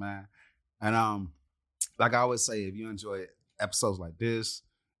conversation, man. And like I always say, if you enjoy episodes like this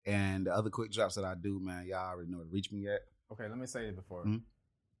and the other quick drops that I do, man, y'all already know to reach me at. Okay, let me say it before. Mm-hmm.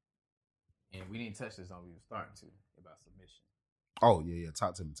 And we didn't touch this on. We were starting to about submission. Oh yeah.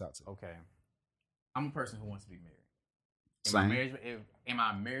 Talk to me. Okay, I'm a person who wants to be married. Same. Am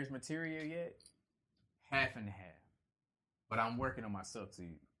I marriage material yet? Half and half. But I'm working on myself to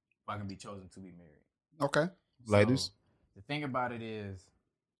if I can be chosen to be married. Okay, ladies. So, the thing about it is,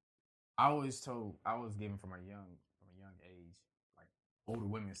 I was given from a young age, like older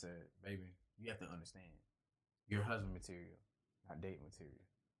women said, baby, you have to understand, you're husband material, not date material.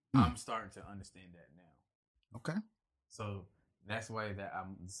 I'm starting to understand that now. Okay. So that's why that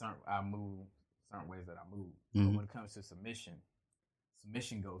I move certain ways that I move. Mm-hmm. But when it comes to submission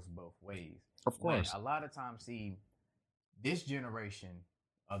goes both ways. Of course. When a lot of times, see, this generation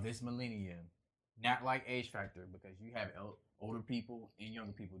of this millennium, not like age factor, because you have older people and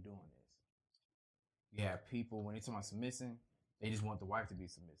younger people doing this. You have people, when they talk about submissing, they just want the wife to be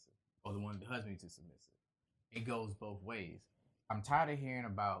submissive or the husband to be submissive. It goes both ways. I'm tired of hearing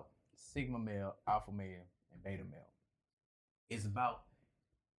about sigma male, alpha male, and beta male. It's about,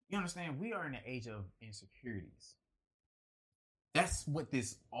 you understand, we are in the age of insecurities. That's what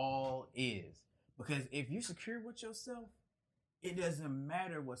this all is. Because if you're secure with yourself, it doesn't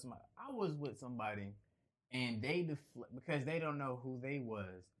matter what somebody. I was with somebody, and they because they don't know who they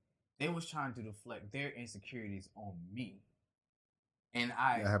was. They was trying to deflect their insecurities on me, and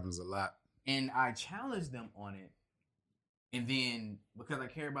that happens a lot. And I challenged them on it, and then because I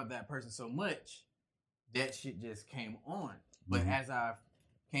care about that person so much, that shit just came on. But as I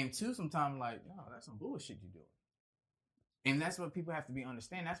came to, sometimes like, no, that's some bullshit you're doing. And that's what people have to be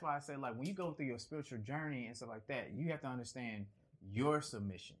understand. That's why I say, like, when you go through your spiritual journey and stuff like that, you have to understand your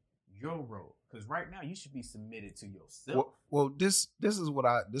submission, your role. Because right now, you should be submitted to yourself. Well, this is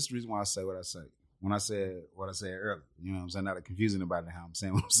the reason why I say what I say. When I said what I said earlier, you know what I'm saying? Not to confuse anybody how I'm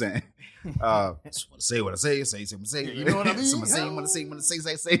saying what I'm saying. Just want to say what I say, say. You know what I mean? I'm gonna say. I'm gonna say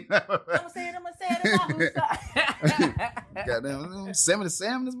it. Goddamn, Sam, this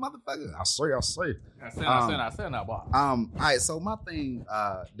motherfucker. I say. I said that, boy. All right, so my thing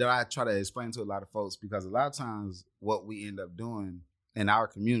that I try to explain to a lot of folks, because a lot of times what we end up doing in our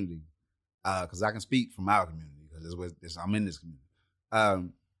community, because I can speak from our community because I'm in this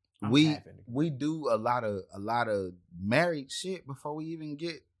community. We do a lot of married shit before we even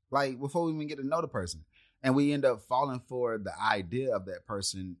get to know the person, and we end up falling for the idea of that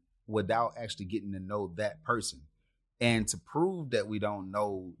person without actually getting to know that person. And to prove that we don't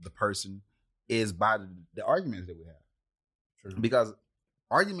know the person is by the arguments that we have. True. Because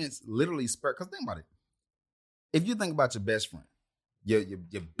arguments literally spur. Because think about it. If you think about your best friend,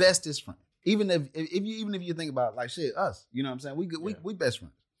 your bestest friend, even if you think about like shit, us, you know what I'm saying? We best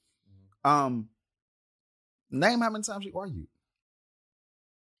friends. Name how many times you argued.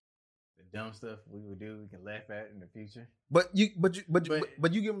 The dumb stuff we would do, we can laugh at in the future. But you get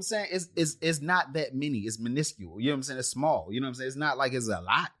what I'm saying? It's not that many. It's minuscule. You know what I'm saying? It's small. You know what I'm saying? It's not like it's a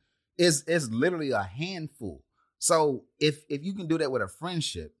lot. It's literally a handful. So if you can do that with a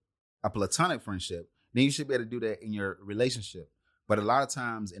friendship, a platonic friendship, then you should be able to do that in your relationship. But a lot of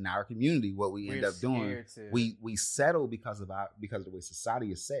times in our community, what we end up doing, we settle because of the way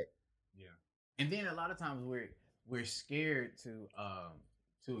society is set. Yeah, and then a lot of times we're scared to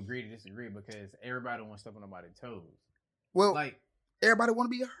agree to disagree because everybody don't want to step on nobody's toes. Well, like everybody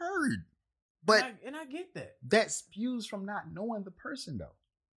want to be heard, but and I get that. That spews from not knowing the person though.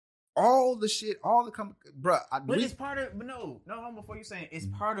 All the shit, bruh. It's part of. But no, before you saying it's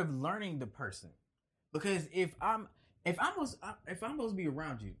part of learning the person, because if I'm supposed to be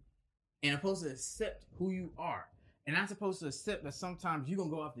around you, and I'm supposed to accept who you are, and I'm supposed to accept that sometimes you're gonna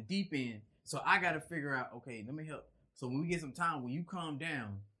go off the deep end, so I gotta figure out, okay, let me help. So when we get some time, when you calm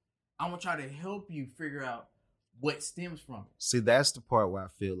down, I'm gonna try to help you figure out what stems from it. See, that's the part where I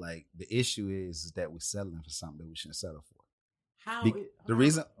feel like the issue is that we're settling for something that we shouldn't settle for. The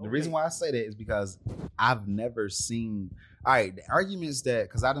reason why I say that is because I've never seen. All right, the arguments that,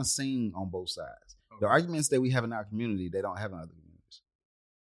 because I done seen on both sides. The arguments that we have in our community, they don't have in other communities.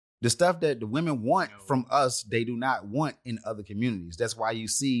 The stuff that the women want from us, they do not want in other communities. That's why you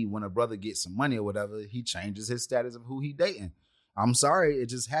see when a brother gets some money or whatever, he changes his status of who he dating. I'm sorry, it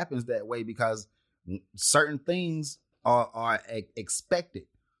just happens that way because certain things are expected.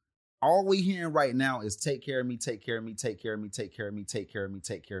 All we hearing right now is take care of me, take care of me, take care of me, take care of me, take care of me,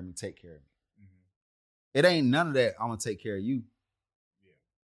 take care of me, take care of me. Mm-hmm. It ain't none of that. I'm gonna take care of you.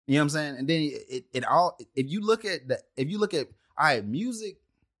 You know what I'm saying? And then it all. If you look at, all All right, music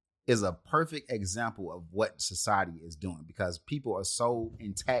is a perfect example of what society is doing because people are so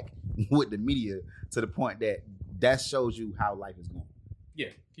intact with the media to the point that shows you how life is going. Yeah,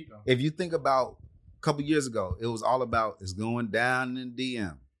 keep going. If you think about a couple years ago, it was all about it's going down in the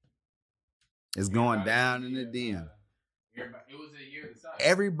DM. It's going down in the DM. It was a year of the side.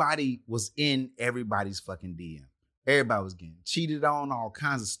 Everybody was in everybody's fucking DM. Everybody was getting cheated on. All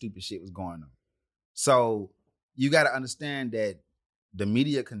kinds of stupid shit was going on. So you got to understand that the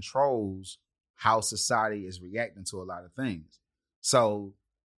media controls how society is reacting to a lot of things. So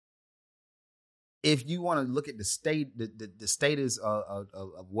if you want to look at the status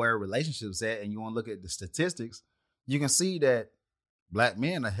of where relationships at, and you want to look at the statistics, you can see that black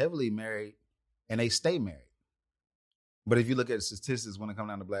men are heavily married and they stay married. But if you look at the statistics when it comes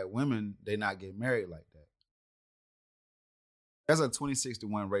down to black women, they not get married like that. There's a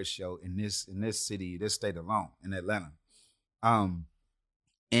 26-to-1 ratio in this city, this state alone, in Atlanta.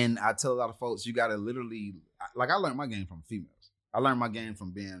 And I tell a lot of folks, you got to literally, like I learned my game from females. I learned my game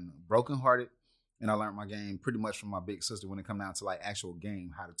from being brokenhearted, and I learned my game pretty much from my big sister when it comes down to like actual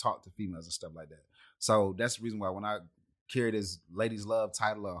game, how to talk to females and stuff like that. So that's the reason why when I carry this ladies love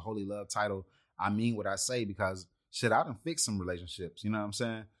title or holy love title, I mean what I say because shit, I done fixed some relationships. You know what I'm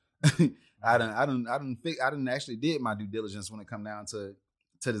saying? I done actually did my due diligence when it come down to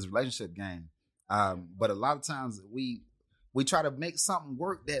this relationship game. But a lot of times we try to make something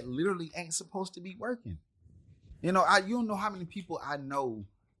work that literally ain't supposed to be working. You know, you don't know how many people I know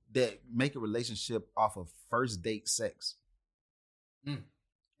that make a relationship off of first date sex.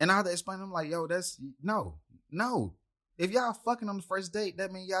 And I have to explain to them like, yo, that's no. If y'all fucking on the first date,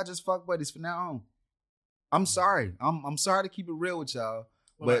 that means y'all just fuck buddies from now on. I'm sorry. I'm sorry to keep it real with y'all.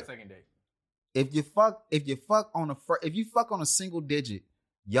 What about second date? If you fuck on a single digit,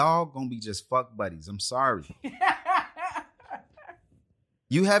 y'all gonna be just fuck buddies. I'm sorry.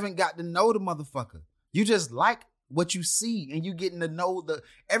 You haven't got to know the motherfucker. You just like what you see, and you getting to know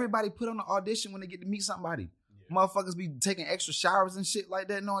everybody put on the audition when they get to meet somebody. Yeah. Motherfuckers be taking extra showers and shit like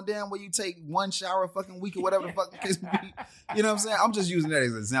that, knowing damn well you take one shower a fucking week or whatever the fuck the case may be. You know what I'm saying? I'm just using that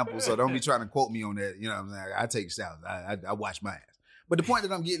as an example, so don't be trying to quote me on that. You know what I'm saying? I take showers. I wash my ass. But the point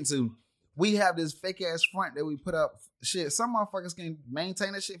that I'm getting to, we have this fake ass front that we put up. Shit, some motherfuckers can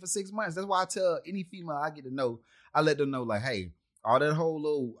maintain that shit for 6 months. That's why I tell any female I get to know, I let them know like, hey, all that whole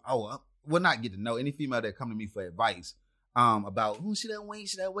little, well, not get to know any female that come to me for advice about should I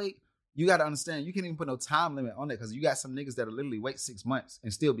wait? You got to understand, you can't even put no time limit on that because you got some niggas that'll literally wait 6 months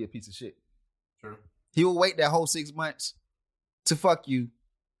and still be a piece of shit. True. He will wait that whole 6 months to fuck you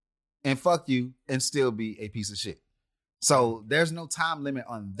and still be a piece of shit. So there's no time limit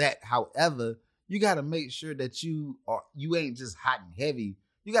on that. However, you got to make sure that you ain't just hot and heavy.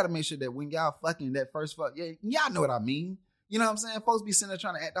 You got to make sure that when y'all fucking that first fuck, yeah, y'all know what I mean. You know what I'm saying? Folks be sitting there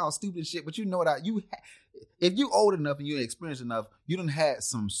trying to act all stupid and shit, but you know what if you old enough and you experienced enough, you done had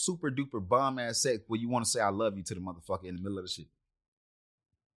some super duper bomb ass sex where you want to say I love you to the motherfucker in the middle of the shit.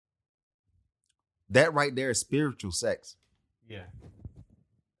 That right there is spiritual sex. Yeah.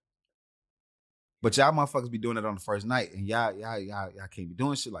 But y'all motherfuckers be doing it on the first night, and y'all can't be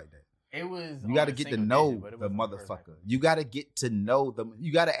doing shit like that. It was. You got to get to know the motherfucker. You got to get to know them.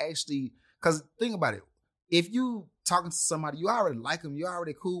 You got to actually, because think about it. If you talking to somebody, you already like them, you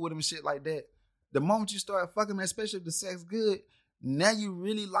already cool with them and shit like that. The moment you start fucking them, especially if the sex good, now you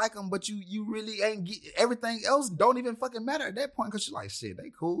really like them, but you really ain't get everything else. Don't even fucking matter at that point because you're like, shit,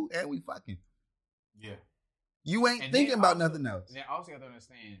 they cool and we fucking. Yeah. You ain't thinking about nothing else. Then also you have to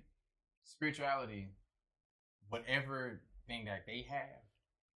understand. Spirituality, whatever thing that they have,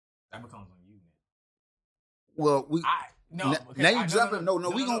 that becomes on you, man. Well, now you jumping. No,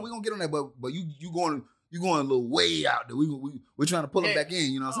 we gonna get on that, but you going a little way out there. We're trying to pull it back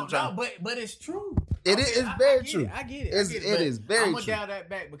in. You know what I'm saying? But it's true. It's very true. I get it. It is very true. I'm gonna dial that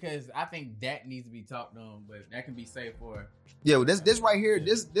back because I think that needs to be talked on, but that can be saved for. Yeah, well, this right here,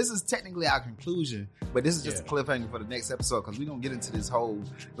 this is technically our conclusion, but this is just a cliffhanger for the next episode because we're gonna get into this whole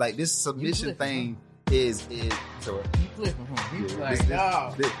this submission thing. Is so you flipping? He's like, no,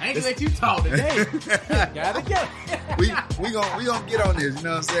 I ain't gonna let you talk today. Gotta go. we gonna get on this. You know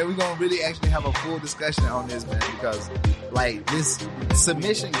what I'm saying? We gonna really actually have a full discussion on this, man, because like this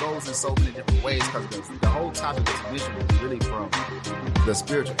submission goes in so many different ways. Because the whole topic of submission is really from the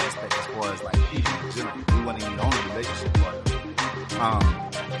spiritual aspect as far as like people in general. We want to get on the relationship part of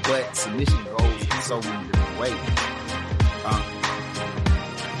it. But submission goes in so many different ways.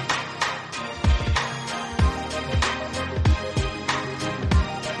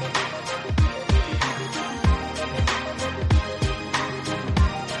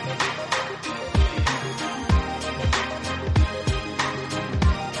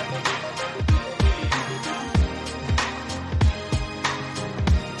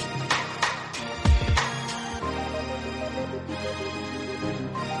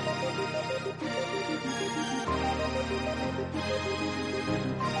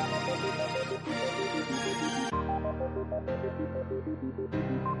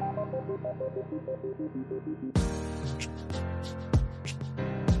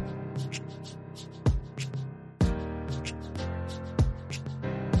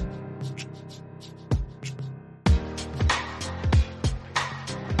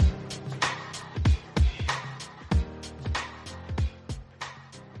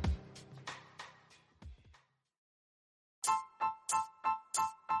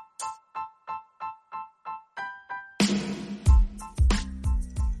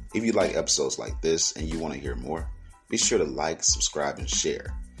 If you like episodes like this and you want to hear more, be sure to like, subscribe, and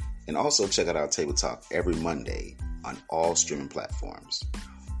share. And also check out our Table Talk every Monday on all streaming platforms.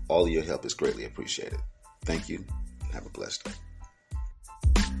 All of your help is greatly appreciated. Thank you, and have a blessed day.